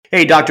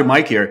Hey, Dr.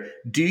 Mike here.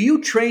 Do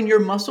you train your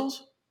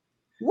muscles?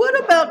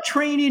 What about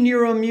training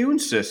your immune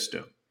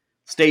system?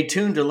 Stay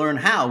tuned to learn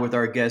how with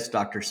our guest,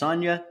 Dr.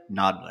 Sonja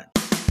Nodland.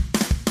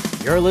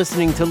 You're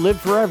listening to Live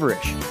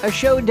Foreverish, a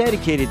show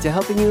dedicated to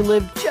helping you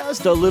live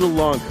just a little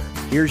longer.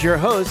 Here's your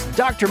hosts,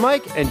 Dr.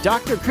 Mike and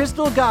Dr.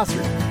 Crystal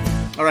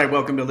Gossard. All right,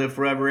 welcome to Live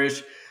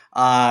Foreverish.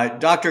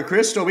 Dr.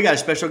 Crystal, we got a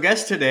special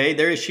guest today.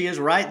 There she is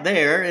right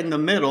there in the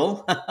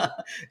middle.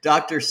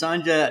 Dr.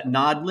 Sonja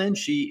Nodland.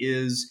 She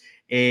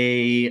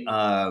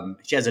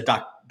has a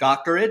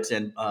doctorate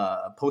and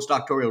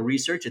postdoctoral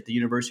research at the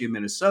University of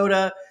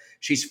Minnesota.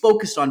 She's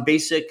focused on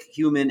basic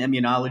human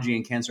immunology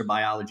and cancer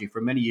biology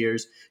for many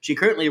years. She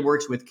currently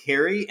works with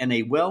Carrie and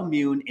a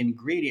Wellmune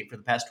ingredient for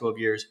the past 12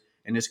 years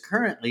and is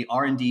currently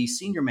R&D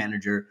Senior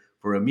Manager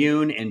for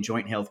Immune and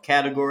Joint Health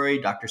category.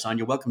 Dr.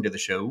 Sonja, welcome to the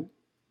show.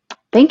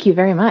 Thank you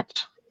very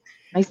much.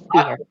 Nice to be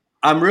here.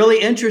 I'm really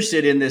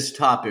interested in this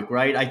topic,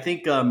 right? I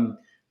think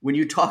when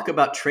you talk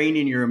about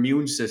training your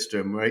immune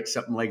system, right,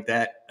 something like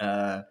that,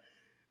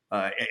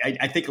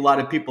 I think a lot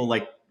of people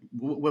like,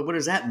 what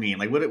does that mean?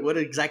 Like, what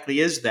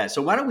exactly is that?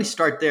 So why don't we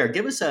start there?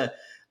 Give us a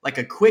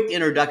quick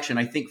introduction.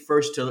 I think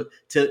first to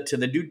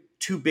the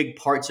two big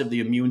parts of the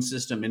immune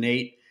system,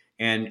 innate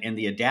and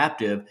the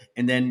adaptive,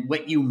 and then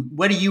what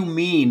do you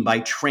mean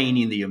by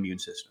training the immune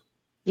system?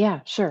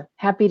 Yeah, sure.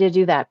 Happy to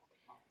do that.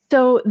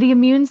 So the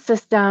immune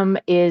system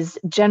is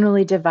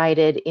generally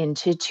divided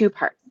into two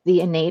parts,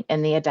 the innate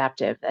and the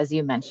adaptive, as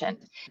you mentioned.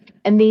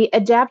 And the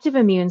adaptive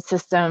immune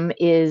system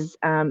is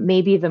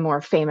maybe the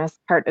more famous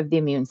part of the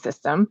immune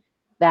system.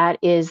 That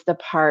is the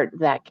part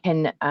that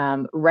can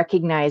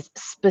recognize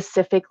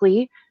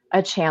specifically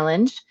a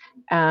challenge.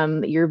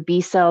 Your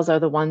B cells are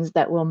the ones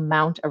that will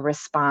mount a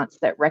response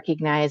that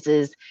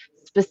recognizes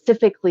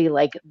specifically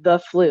like the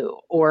flu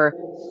or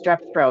strep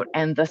throat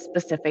and the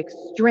specific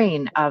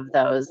strain of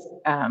those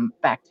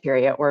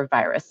bacteria or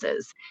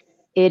viruses.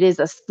 It is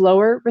a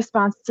slower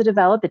response to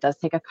develop. It does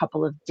take a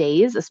couple of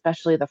days,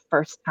 especially the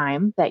first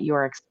time that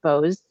you're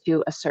exposed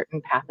to a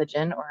certain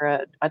pathogen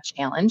or a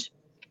challenge.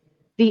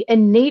 The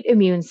innate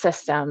immune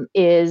system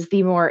is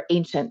the more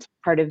ancient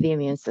part of the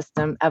immune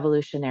system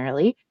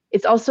evolutionarily.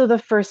 It's also the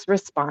first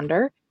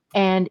responder,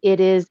 and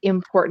it is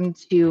important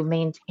to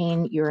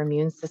maintain your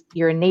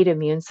innate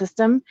immune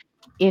system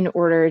in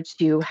order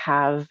to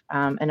have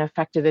an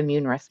effective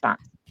immune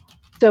response.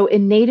 So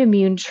innate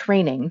immune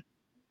training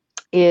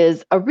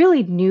is a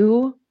really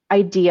new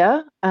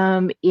idea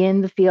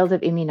in the field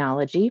of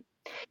immunology.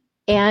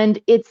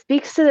 And it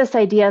speaks to this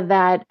idea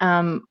that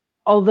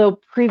although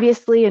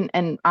previously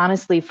and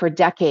honestly for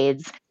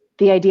decades,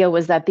 the idea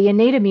was that the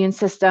innate immune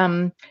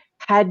system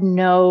had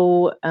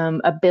no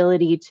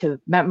ability to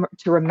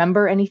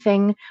remember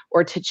anything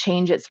or to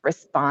change its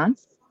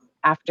response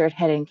after it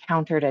had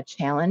encountered a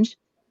challenge.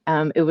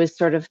 It was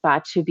sort of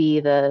thought to be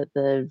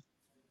the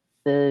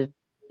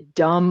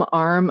dumb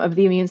arm of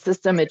the immune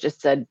system. It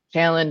just said,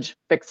 challenge,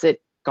 fix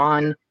it,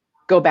 gone,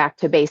 go back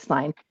to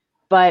baseline.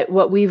 But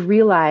what we've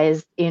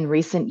realized in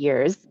recent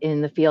years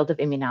in the field of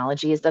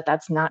immunology is that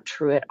that's not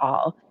true at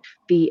all.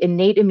 The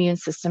innate immune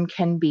system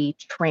can be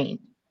trained.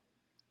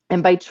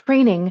 And by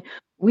training,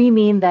 we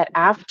mean that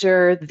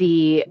after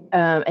the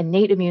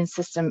innate immune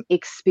system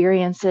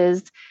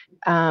experiences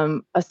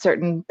a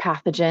certain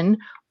pathogen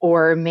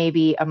or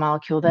maybe a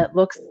molecule that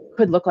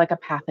could look like a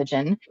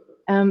pathogen,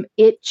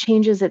 it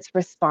changes its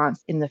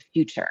response in the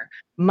future,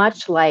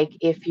 much like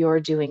if you're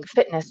doing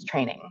fitness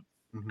training.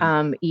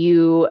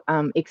 You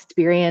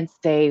experience,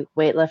 say,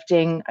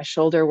 weightlifting, a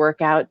shoulder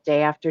workout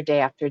day after day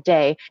after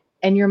day,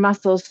 and your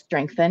muscles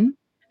strengthen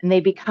and they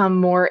become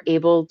more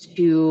able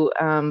to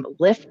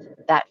lift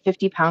that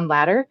 50-pound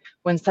ladder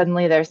when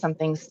suddenly there's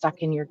something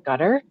stuck in your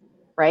gutter,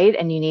 right?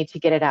 And you need to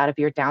get it out of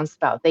your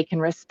downspout. They can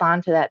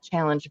respond to that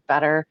challenge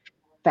better,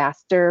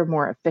 faster,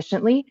 more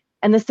efficiently.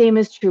 And the same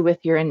is true with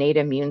your innate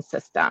immune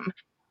system.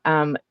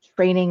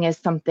 Training is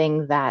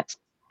something that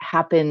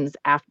happens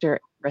after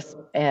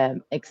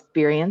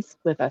experience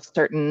with a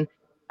certain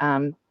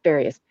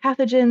various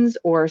pathogens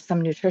or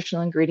some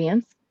nutritional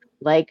ingredients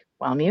like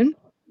Wellmune,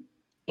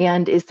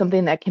 and is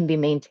something that can be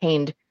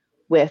maintained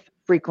with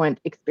frequent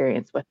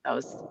experience with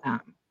those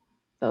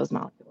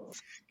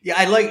molecules. Yeah,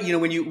 I like,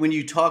 when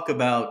you talk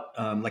about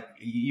like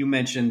you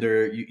mentioned,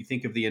 or you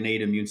think of the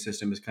innate immune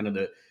system as kind of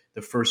the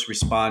first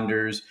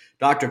responders.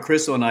 Dr.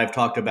 Crystal and I have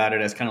talked about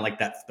it as kind of like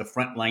that, the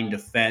frontline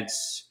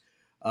defense.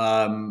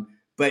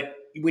 But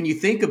when you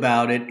think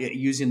about it,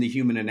 using the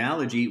human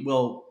analogy,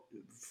 well,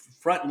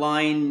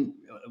 frontline,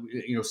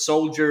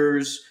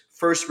 soldiers,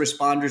 first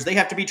responders, they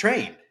have to be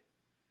trained.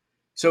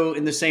 So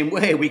in the same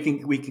way, we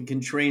can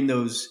train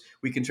those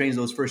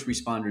first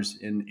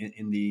responders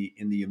in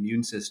the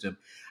immune system.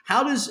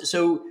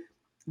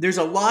 There's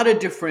a lot of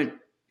different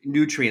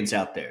nutrients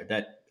out there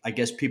that I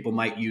guess people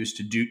might use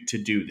to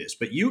do this,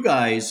 but you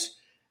guys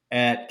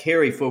at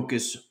Carrie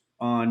focus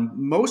on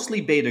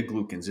mostly beta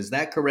glucans. Is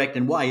that correct?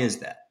 And why is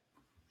that?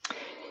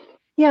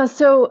 Yeah,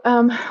 so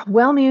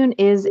Wellmune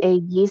is a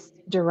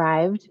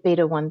yeast-derived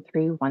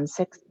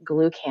beta-1316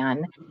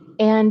 glucan,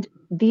 and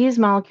these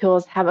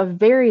molecules have a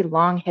very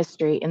long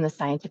history in the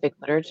scientific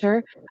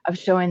literature of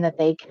showing that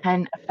they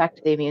can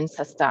affect the immune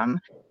system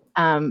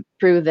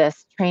through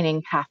this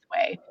training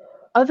pathway.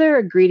 Other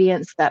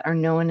ingredients that are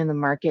known in the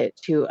market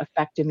to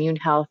affect immune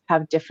health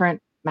have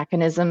different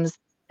mechanisms.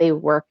 They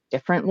work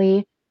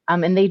differently,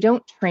 and they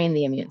don't train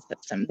the immune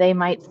system. They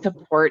might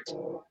support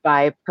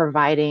by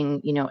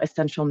providing,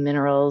 essential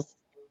minerals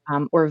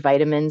or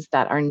vitamins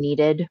that are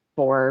needed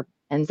for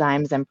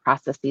enzymes and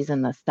processes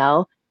in the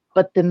cell.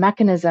 But the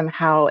mechanism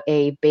how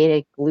a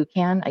beta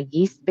glucan, a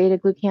yeast beta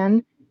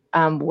glucan,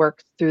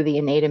 works through the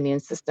innate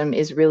immune system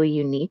is really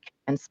unique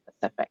and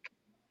specific.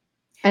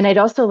 And I'd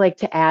also like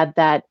to add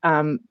that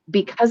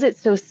because it's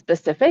so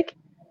specific,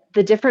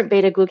 the different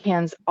beta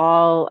glucans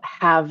all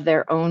have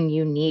their own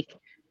unique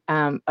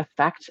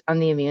effect on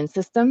the immune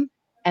system,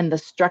 and the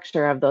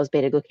structure of those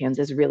beta glucans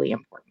is really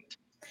important.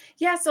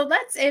 Yeah, so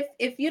let's,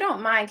 if you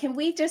don't mind, can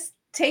we just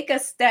take a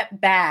step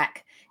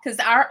back? Because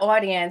our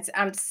audience,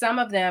 some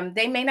of them,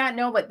 they may not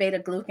know what beta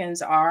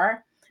glucans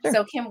are. Sure.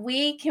 So can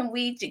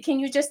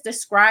you just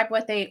describe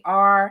what they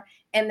are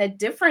and the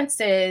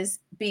differences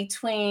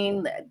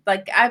between,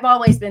 like I've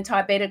always been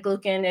taught beta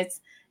glucan,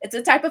 it's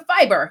a type of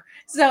fiber.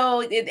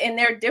 So and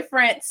there are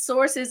different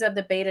sources of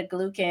the beta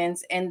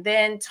glucans, and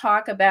then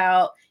talk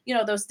about,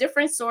 those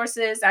different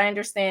sources. I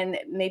understand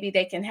that maybe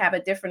they can have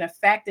a different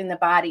effect in the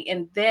body,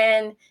 and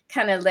then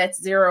kind of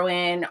let's zero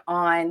in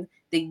on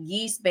the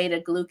yeast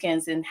beta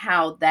glucans and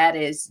how that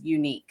is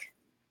unique.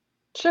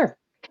 Sure.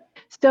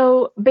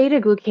 So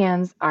beta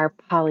glucans are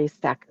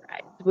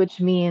polysaccharides, which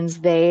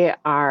means they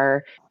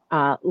are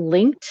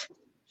linked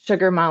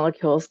sugar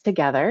molecules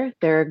together.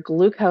 They're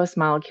glucose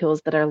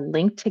molecules that are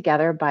linked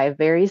together by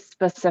very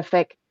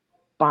specific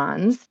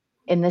bonds.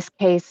 In this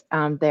case,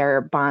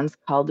 they're bonds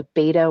called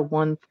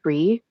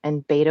beta-13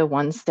 and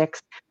beta-16,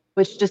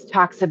 which just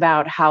talks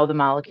about how the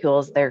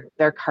molecules,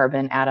 their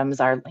carbon atoms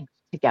are linked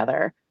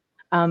together.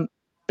 Um,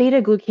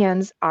 Beta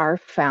glucans are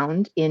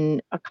found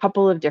in a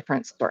couple of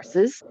different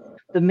sources.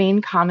 The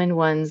main common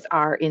ones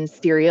are in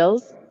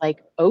cereals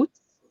like oats.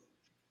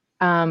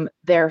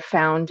 They're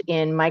found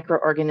in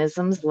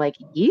microorganisms like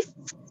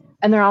yeasts,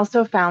 and they're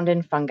also found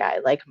in fungi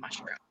like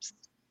mushrooms.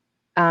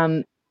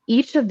 Um,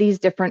 each of these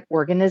different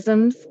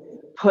organisms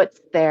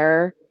puts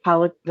their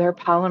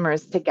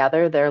polymers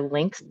together, their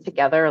links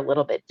together a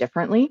little bit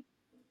differently.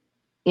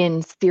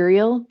 In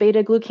cereal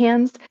beta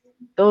glucans,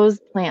 those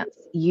plants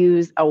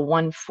use a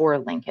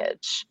 1,4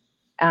 linkage.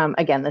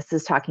 Again, this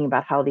is talking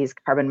about how these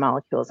carbon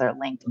molecules are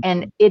linked,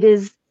 and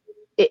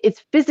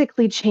it's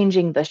physically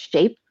changing the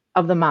shape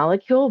of the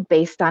molecule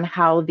based on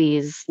how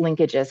these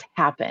linkages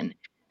happen.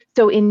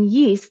 So in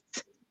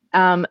yeasts,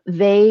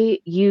 they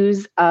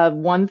use a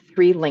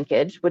 1,3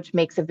 linkage, which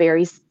makes a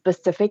very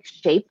specific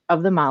shape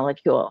of the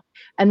molecule.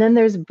 And then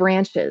there's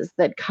branches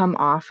that come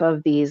off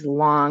of these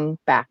long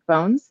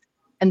backbones,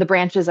 and the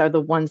branches are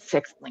the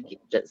 1,6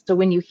 linkages. So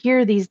when you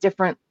hear these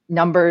different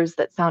numbers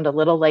that sound a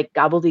little like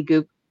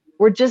gobbledygook,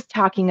 we're just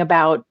talking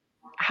about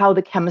how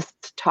the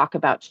chemists talk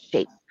about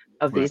shape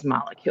of Right. these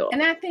molecules.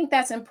 And I think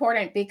that's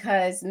important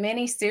because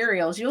many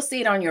cereals, you'll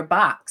see it on your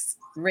box,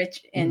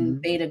 rich in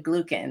Mhm. beta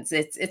glucans.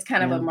 It's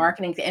kind of Yeah. a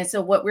marketing thing. And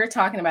so what we're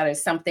talking about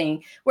is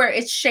something where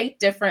it's shaped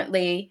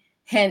differently,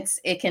 hence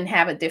it can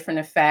have a different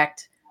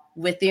effect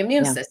with the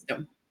immune Yeah.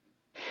 system.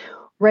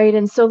 Right.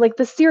 And so, like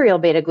the cereal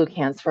beta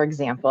glucans, for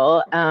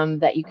example,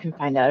 that you can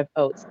find out of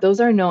oats, those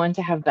are known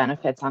to have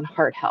benefits on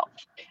heart health.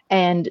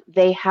 And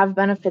they have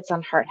benefits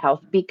on heart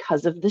health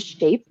because of the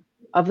shape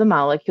of the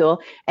molecule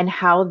and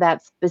how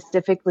that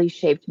specifically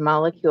shaped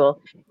molecule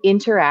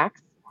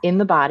interacts in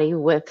the body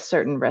with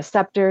certain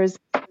receptors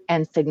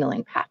and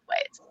signaling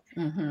pathways.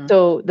 Hmm.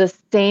 So, the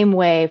same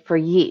way for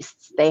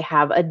yeasts, they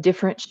have a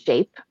different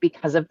shape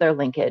because of their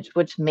linkage,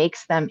 which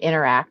makes them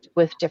interact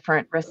with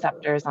different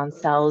receptors on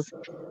cells.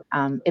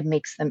 It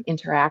makes them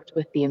interact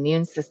with the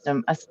immune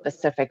system a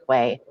specific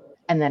way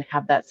and then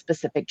have that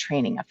specific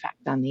training effect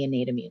on the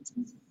innate immune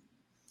system.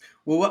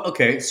 Well,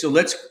 okay, so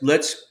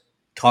let's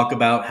talk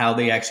about how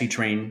they actually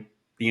train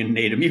the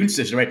innate immune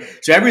system, right?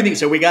 So everything.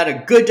 So we got a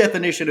good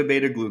definition of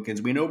beta glucans.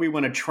 We know we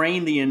want to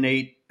train the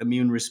innate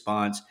immune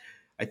response.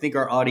 I think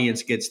our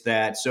audience gets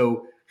that.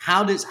 So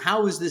how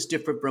is this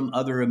different from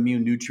other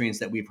immune nutrients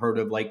that we've heard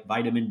of, like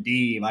vitamin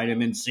D,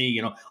 vitamin C,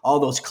 all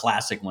those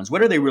classic ones?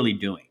 What are they really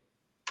doing?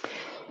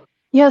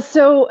 Yeah,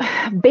 so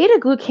beta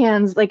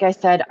glucans, like I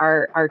said,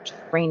 are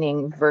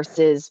training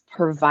versus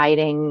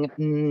providing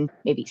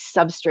maybe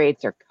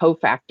substrates or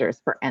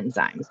cofactors for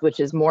enzymes, which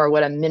is more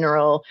what a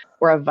mineral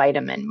or a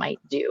vitamin might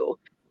do.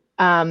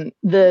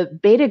 The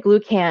beta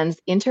glucans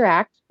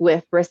interact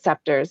with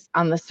receptors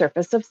on the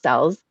surface of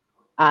cells.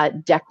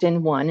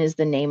 Dectin 1 is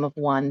the name of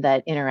one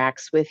that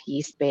interacts with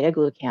yeast beta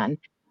glucan.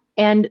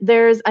 And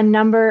there's a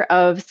number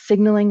of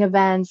signaling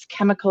events,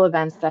 chemical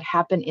events that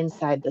happen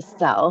inside the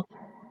cell,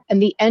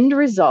 and the end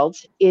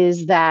result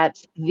is that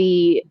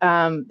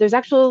there's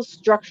actual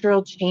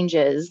structural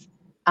changes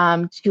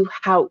to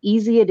how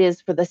easy it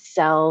is for the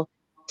cell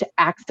to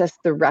access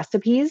the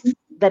recipes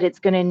that it's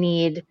going to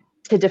need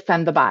to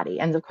defend the body.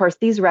 And of course,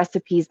 these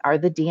recipes are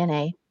the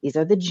DNA. These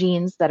are the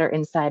genes that are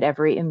inside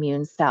every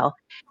immune cell.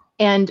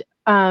 And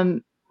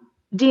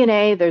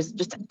DNA, there's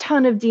just a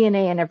ton of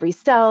DNA in every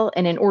cell.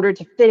 And in order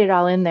to fit it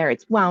all in there,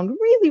 it's wound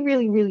really,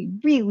 really, really,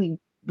 really,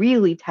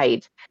 really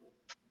tight.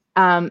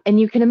 And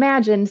you can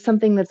imagine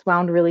something that's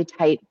wound really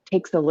tight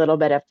takes a little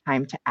bit of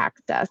time to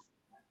access.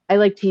 I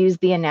like to use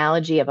the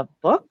analogy of a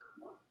book.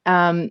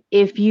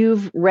 If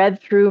you've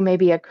read through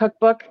maybe a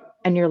cookbook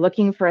and you're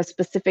looking for a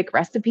specific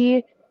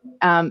recipe,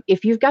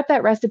 if you've got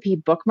that recipe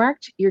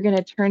bookmarked, you're going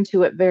to turn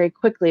to it very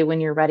quickly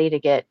when you're ready to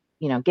get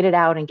it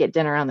out and get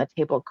dinner on the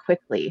table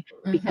quickly,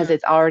 because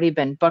it's already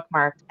been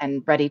bookmarked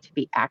and ready to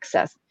be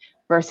accessed,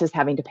 versus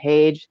having to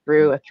page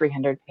through a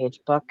 300-page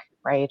book,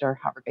 right? Or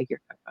however big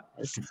your cookbook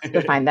is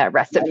to find that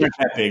recipe. Not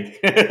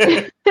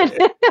that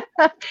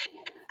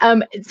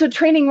big. So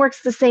training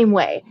works the same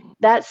way.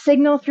 That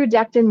signal through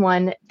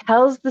Dectin-1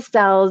 tells the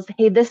cells,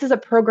 hey, this is a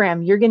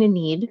program you're going to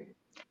need.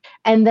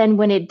 And then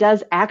when it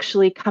does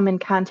actually come in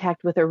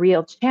contact with a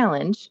real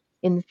challenge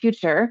in the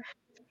future,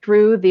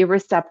 through the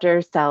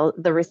receptors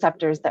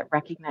that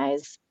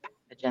recognize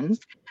pathogens,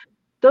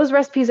 those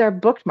recipes are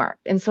bookmarked.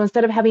 And so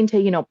instead of having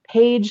to,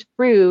 page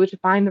through to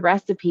find the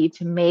recipe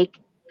to make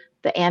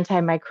the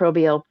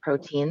antimicrobial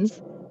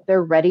proteins,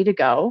 they're ready to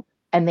go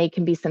and they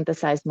can be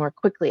synthesized more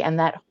quickly. And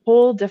that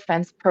whole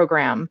defense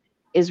program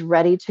is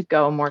ready to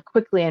go more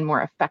quickly and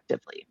more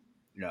effectively.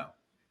 Yeah.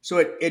 So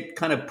it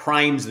kind of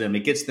primes them.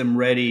 It gets them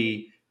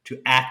ready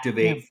to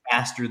activate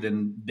faster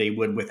than they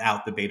would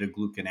without the beta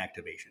glucan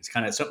activation. It's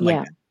kind of something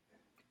like that.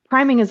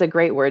 Priming is a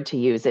great word to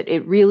use.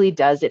 It really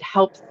does. It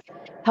helps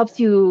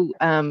you.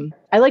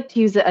 I like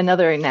to use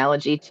another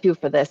analogy too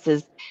for this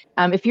is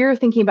if you're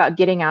thinking about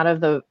getting out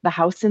of the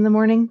house in the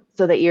morning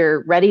so that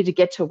you're ready to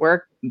get to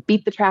work,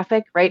 beat the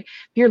traffic, right?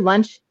 If your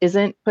lunch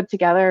isn't put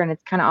together and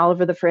it's kind of all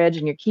over the fridge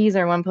and your keys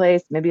are in one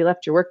place, maybe you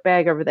left your work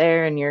bag over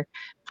there and your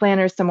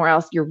planner somewhere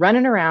else, you're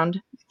running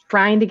around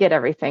trying to get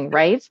everything,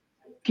 right?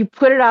 If you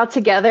put it all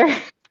together,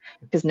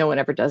 because no one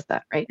ever does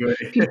that, right?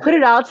 If you put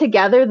it all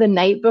together the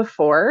night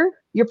before,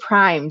 you're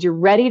primed, you're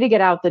ready to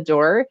get out the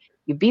door,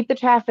 you beat the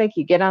traffic,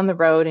 you get on the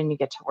road, and you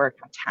get to work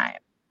on time.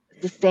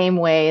 It's the same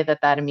way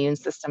that immune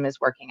system is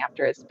working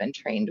after it's been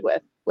trained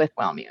with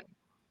Wellmune.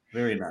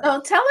 Very nice. So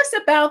tell us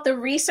about the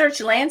research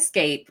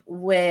landscape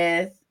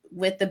with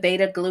the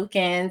beta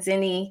glucans.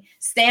 Any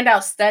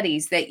standout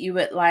studies that you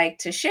would like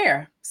to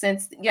share,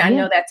 since I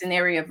know that's an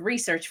area of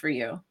research for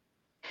you.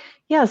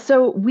 Yeah,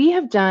 so we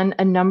have done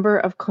a number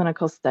of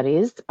clinical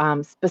studies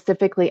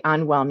specifically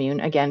on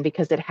Wellmune, again,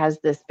 because it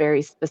has this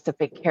very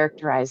specific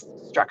characterized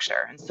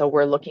structure. And so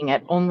we're looking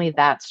at only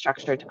that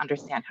structure to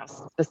understand how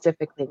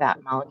specifically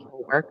that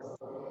molecule works.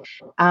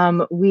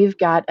 We've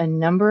got a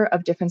number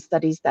of different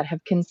studies that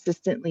have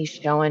consistently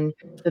shown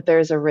that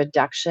there's a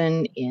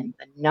reduction in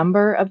the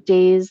number of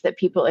days that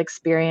people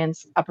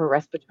experience upper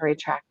respiratory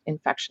tract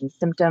infection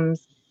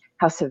symptoms,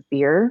 how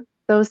severe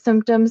those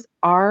symptoms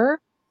are,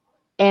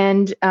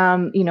 and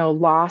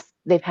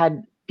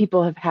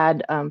people have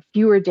had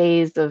fewer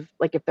days of,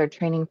 like, if they're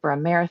training for a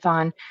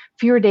marathon,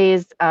 fewer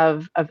days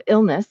of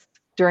illness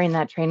during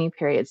that training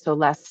period, so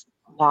less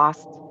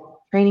lost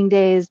training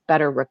days,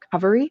 better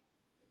recovery.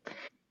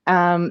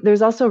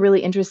 There's also a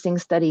really interesting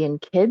study in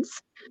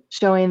kids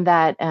showing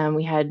that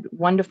we had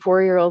 1 to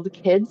 4-year-old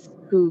kids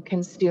who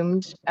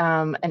consumed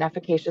an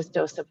efficacious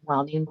dose of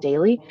Wellmune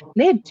daily. And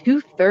they had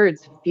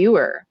 2/3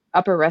 fewer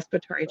upper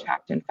respiratory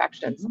tract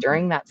infections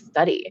during that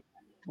study.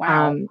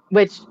 Wow.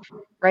 Which,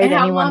 right, And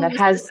how anyone long that was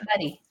the has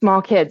study?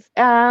 small kids,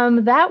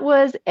 that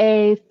was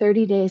a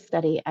 30-day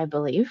study, I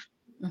believe.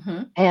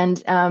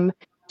 And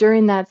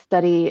during that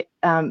study,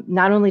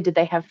 not only did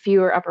they have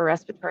fewer upper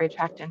respiratory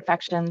tract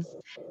infections,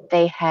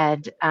 they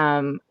had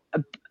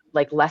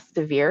less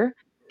severe,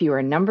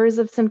 fewer numbers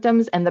of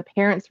symptoms, and the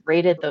parents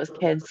rated those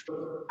kids,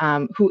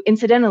 who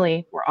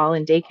incidentally were all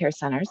in daycare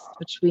centers,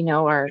 which we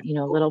know are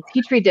little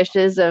petri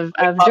dishes of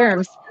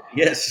germs.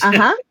 Yes.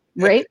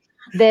 Right.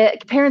 The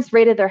parents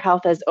rated their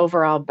health as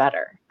overall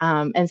better.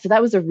 And so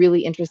that was a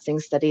really interesting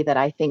study that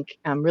I think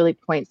really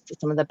points to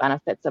some of the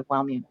benefits of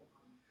Wellmune.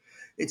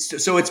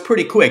 It's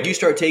pretty quick. You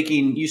start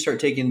taking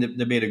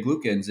the beta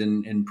glucans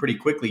and pretty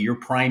quickly you're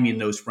priming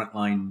those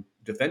frontline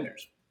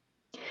defenders.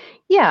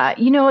 Yeah,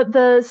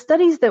 the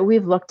studies that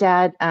we've looked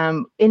at,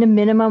 in a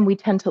minimum, we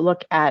tend to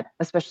look at,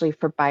 especially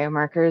for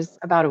biomarkers,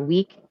 about a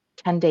week,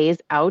 10 days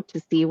out to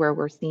see where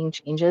we're seeing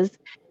changes.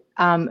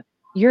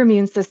 Your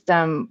immune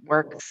system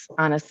works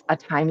on a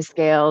time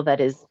scale that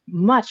is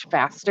much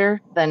faster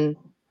than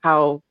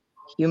how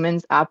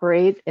humans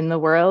operate in the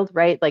world,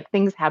 right? Like,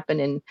 things happen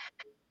in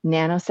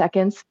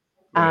nanoseconds.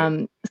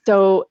 Right.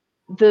 So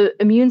the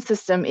immune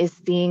system is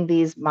seeing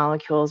these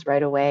molecules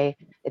right away.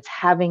 It's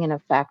having an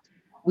effect.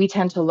 We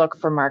tend to look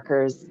for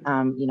markers,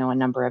 a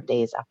number of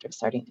days after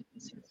starting to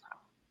consume the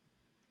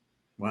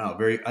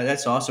product. Wow,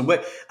 that's awesome.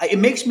 It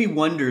makes me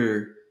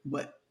wonder,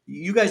 what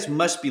you guys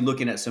must be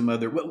looking at, some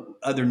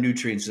other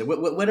nutrients.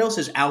 What else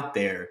is out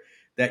there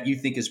that you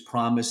think is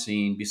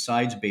promising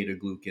besides beta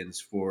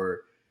glucans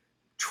for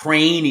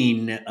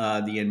training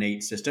the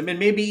innate system and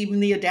maybe even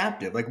the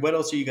adaptive? Like, what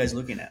else are you guys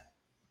looking at?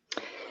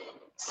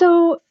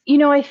 So,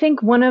 I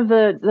think one of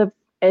the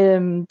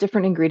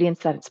different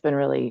ingredients that's been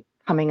really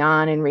coming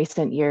on in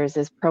recent years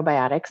is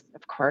probiotics,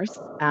 of course.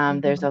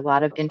 There's Mhm. a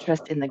lot of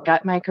interest in the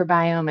gut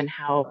microbiome and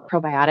how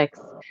probiotics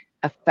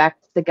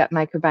affect the gut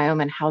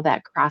microbiome and how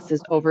that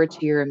crosses over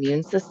to your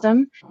immune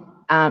system.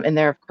 And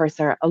there, of course,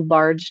 are a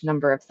large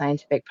number of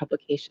scientific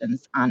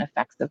publications on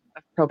effects of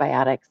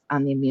probiotics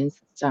on the immune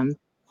system.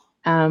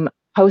 Um,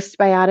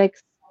 Postbiotics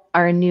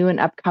are a new and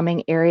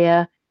upcoming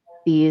area.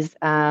 These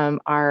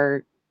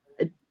are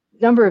a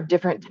number of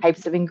different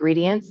types of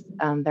ingredients.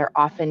 They're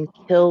often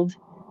killed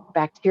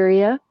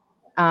bacteria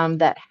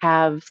that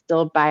have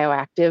still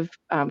bioactive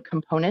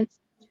components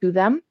to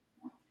them.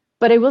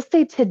 But I will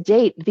say to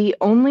date, the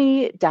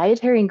only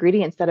dietary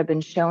ingredients that have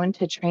been shown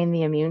to train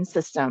the immune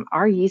system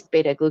are yeast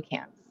beta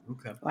glucans.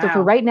 Okay. So for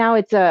Wow. right now,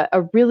 it's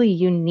a really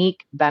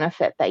unique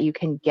benefit that you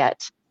can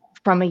get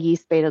from a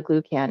yeast beta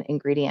glucan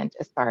ingredient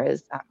as far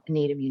as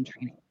innate immune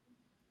training.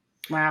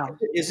 Wow.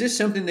 Is this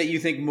something that you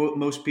think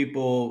most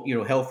people,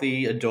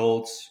 healthy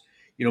adults,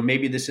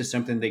 maybe this is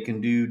something they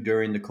can do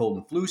during the cold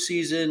and flu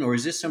season, or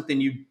is this something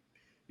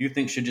you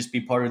think should just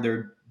be part of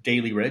their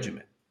daily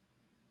regimen?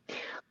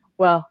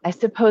 Well, I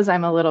suppose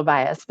I'm a little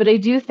biased, but I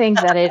do think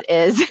that it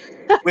is.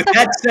 With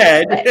that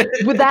said,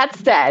 With that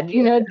said,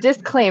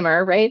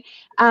 disclaimer, right?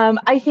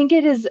 I think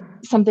it is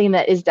something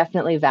that is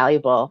definitely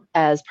valuable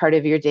as part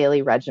of your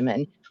daily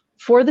regimen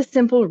for the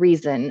simple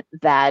reason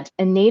that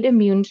innate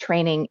immune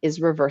training is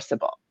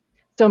reversible.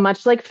 So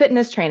much like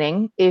fitness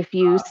training, if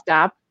you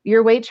stop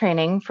your weight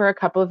training for a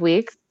couple of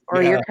weeks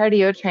or yeah, your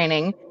cardio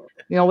training,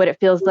 you know what it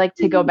feels like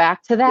to go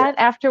back to yeah. that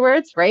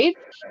afterwards, right?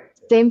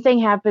 Same thing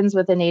happens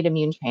with innate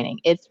immune training.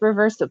 It's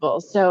reversible.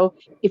 So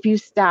if you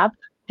stop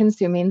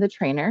consuming the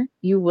trainer,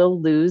 you will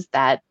lose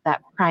that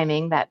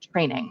priming, that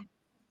training.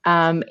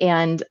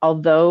 And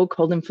although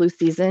cold and flu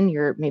season,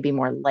 you're maybe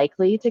more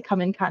likely to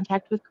come in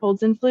contact with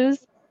colds and flus.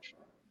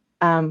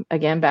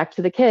 Again, back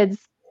to the kids,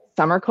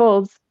 summer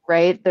colds,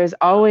 right? There's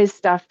always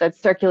stuff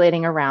that's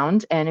circulating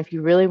around, and if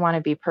you really want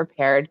to be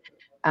prepared,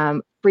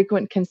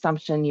 frequent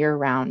consumption year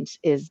round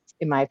is,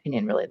 in my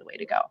opinion, really the way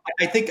to go.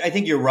 I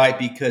think you're right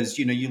because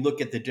you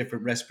look at the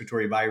different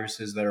respiratory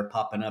viruses that are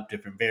popping up,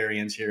 different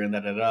variants here and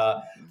da da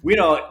da.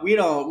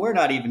 We're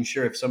not even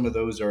sure if some of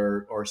those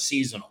are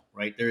seasonal,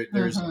 right? There's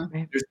Mhm.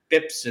 Right. there's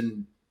pips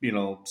and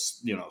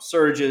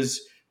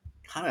surges,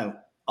 kind of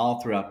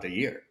all throughout the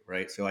year,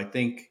 right? So I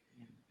think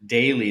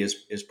daily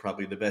is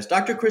probably the best.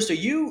 Dr. Krista,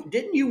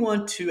 you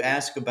want to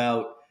ask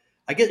about?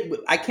 I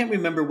can't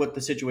remember what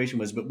the situation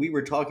was, but we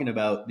were talking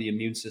about the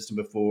immune system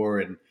before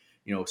and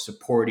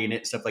supporting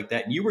it, stuff like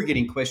that. And you were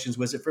getting questions.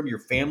 Was it from your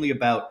family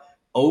about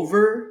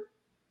over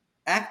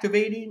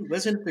activating?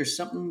 Wasn't there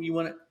something you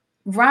want to?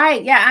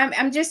 Right. Yeah.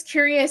 I'm just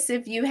curious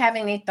if you have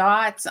any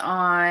thoughts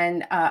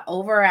on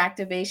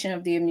overactivation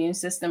of the immune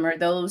system, or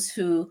those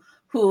who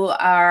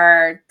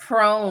are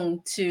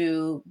prone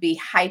to be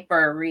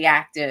hyper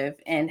reactive,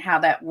 and how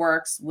that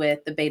works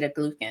with the beta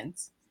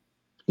glucans.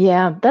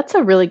 Yeah, that's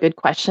a really good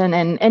question,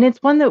 and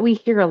it's one that we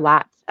hear a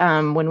lot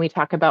when we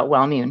talk about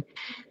Wellmune.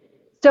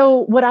 So,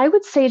 what I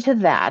would say to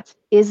that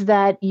is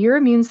that your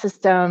immune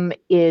system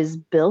is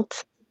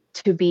built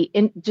to be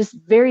just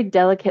very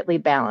delicately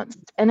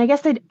balanced. And I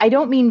guess I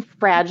don't mean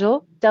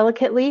fragile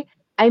delicately.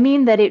 I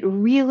mean that it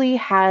really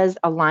has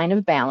a line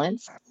of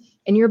balance,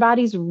 and your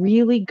body's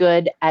really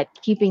good at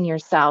keeping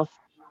yourself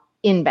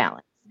in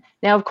balance.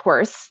 Now, of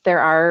course, there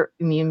are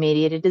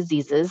immune-mediated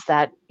diseases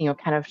that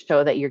kind of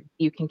show that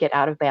you can get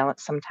out of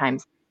balance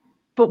sometimes.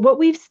 But what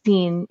we've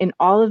seen in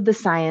all of the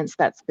science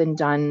that's been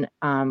done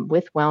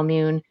with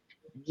Wellmune,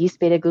 yeast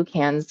beta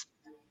glucans,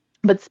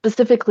 but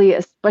specifically,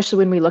 especially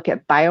when we look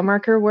at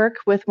biomarker work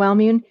with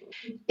Wellmune,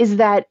 is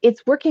that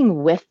it's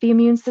working with the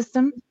immune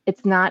system.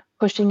 It's not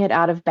pushing it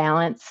out of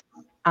balance.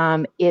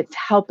 It's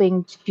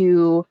helping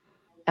to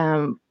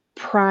um,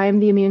 prime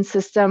the immune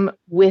system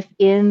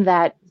within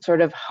that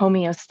sort of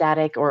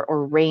homeostatic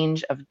or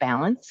range of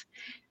balance.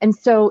 And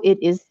so it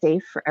is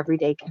safe for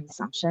everyday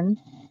consumption.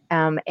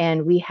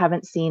 And we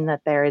haven't seen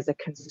that there is a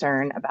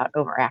concern about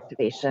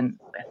overactivation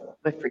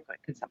with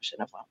frequent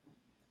consumption of well.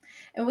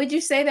 And would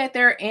you say that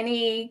there are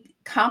any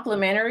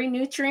complementary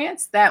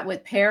nutrients that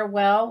would pair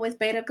well with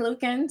beta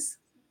glucans?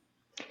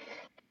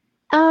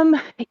 Um,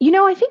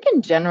 I think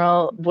in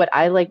general, what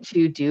I like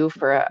to do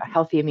for a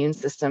healthy immune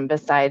system,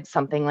 besides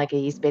something like a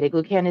yeast beta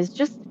glucan, is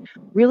just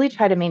really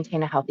try to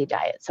maintain a healthy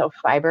diet. So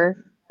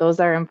fiber, those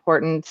are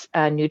important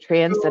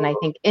nutrients, and I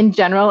think in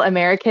general,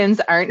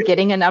 Americans aren't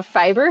getting enough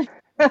fiber.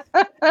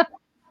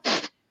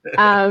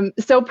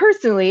 So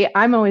personally,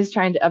 I'm always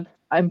trying to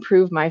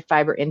improve my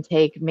fiber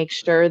intake, make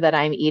sure that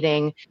I'm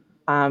eating,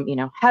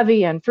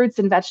 heavy on fruits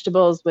and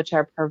vegetables, which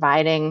are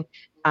providing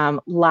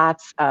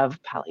lots of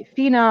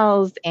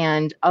polyphenols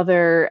and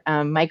other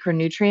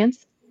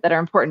micronutrients that are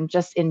important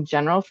just in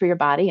general for your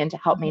body and to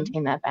help Mhm.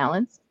 maintain that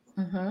balance.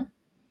 Mhm.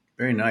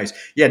 Very nice.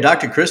 Yeah,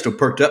 Dr. Crystal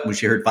perked up when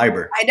she heard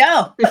fiber. I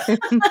know.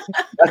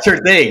 That's her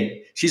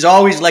thing. She's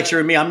always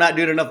lecturing me. I'm not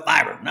doing enough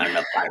fiber. Not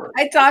enough fiber.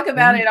 I talk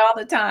about Yeah, it all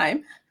the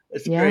time.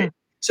 That's great. yeah,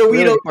 So,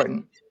 really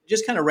important.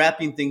 just kind of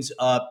wrapping things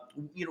up,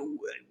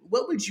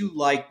 what would you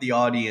like the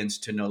audience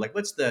to know? Like,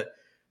 what's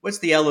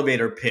the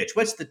elevator pitch?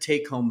 What's the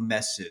take home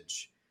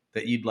message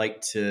that you'd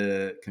like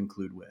to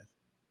conclude with?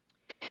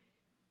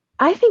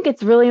 I think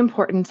it's really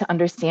important to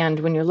understand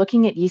when you're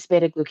looking at yeast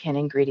beta glucan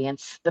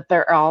ingredients that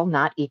they're all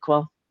not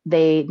equal.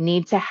 They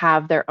need to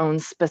have their own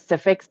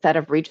specific set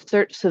of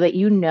research so that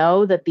you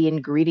know that the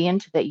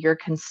ingredient that you're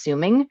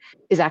consuming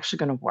is actually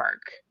going to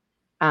work.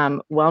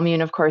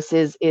 Wellmune, of course,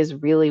 is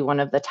really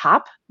one of the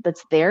top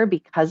that's there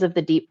because of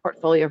the deep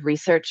portfolio of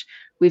research.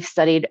 We've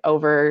studied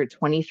over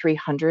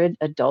 2,300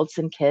 adults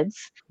and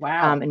kids,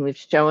 Wow. and we've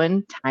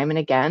shown time and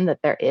again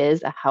that there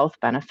is a health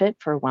benefit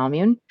for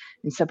Wellmune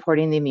in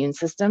supporting the immune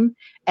system.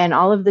 And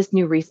all of this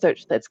new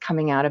research that's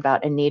coming out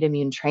about innate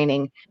immune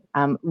training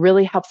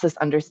really helps us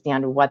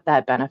understand what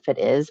that benefit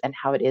is and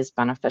how it is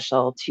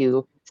beneficial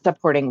to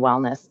supporting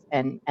wellness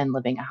and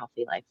living a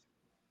healthy life.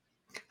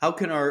 How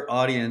can our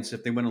audience,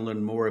 if they want to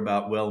learn more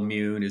about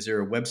Wellmune, is there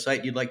a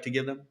website you'd like to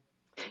give them?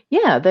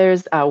 Yeah,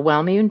 there's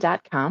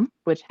wellmune.com,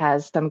 which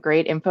has some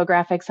great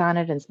infographics on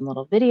it and some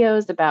little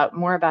videos about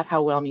more about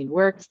how Wellmune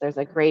works. There's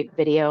a great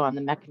video on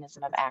the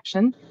mechanism of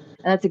action,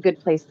 and that's a good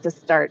place to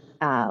start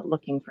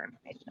looking for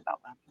information about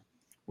Wellmune.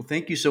 Well,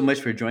 thank you so much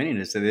for joining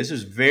us today. This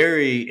is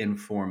very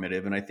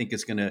informative, and I think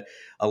it's going to,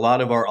 a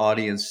lot of our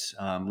audience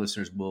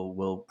listeners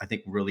will, I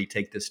think, really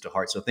take this to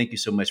heart. So thank you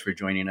so much for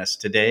joining us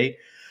today.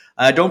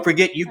 Don't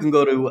forget, you can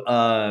go to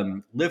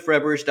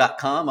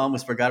liveforeverish.com. I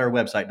almost forgot our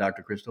website,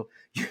 Dr. Crystal.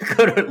 You can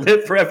go to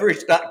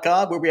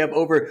liveforeverish.com where we have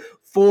over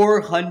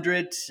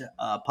 400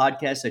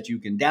 podcasts that you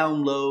can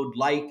download,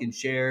 like, and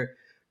share,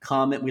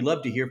 comment. We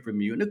love to hear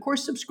from you. And of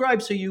course,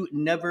 subscribe so you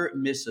never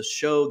miss a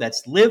show.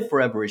 That's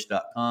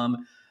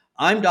liveforeverish.com.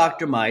 I'm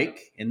Dr.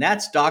 Mike, and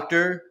that's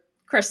Dr.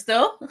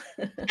 Crystal,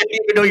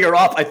 Even though you're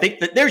off, I think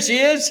that there she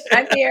is.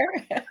 I'm here.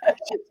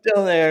 She's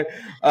still there.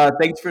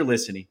 Thanks for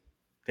listening.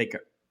 Take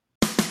care.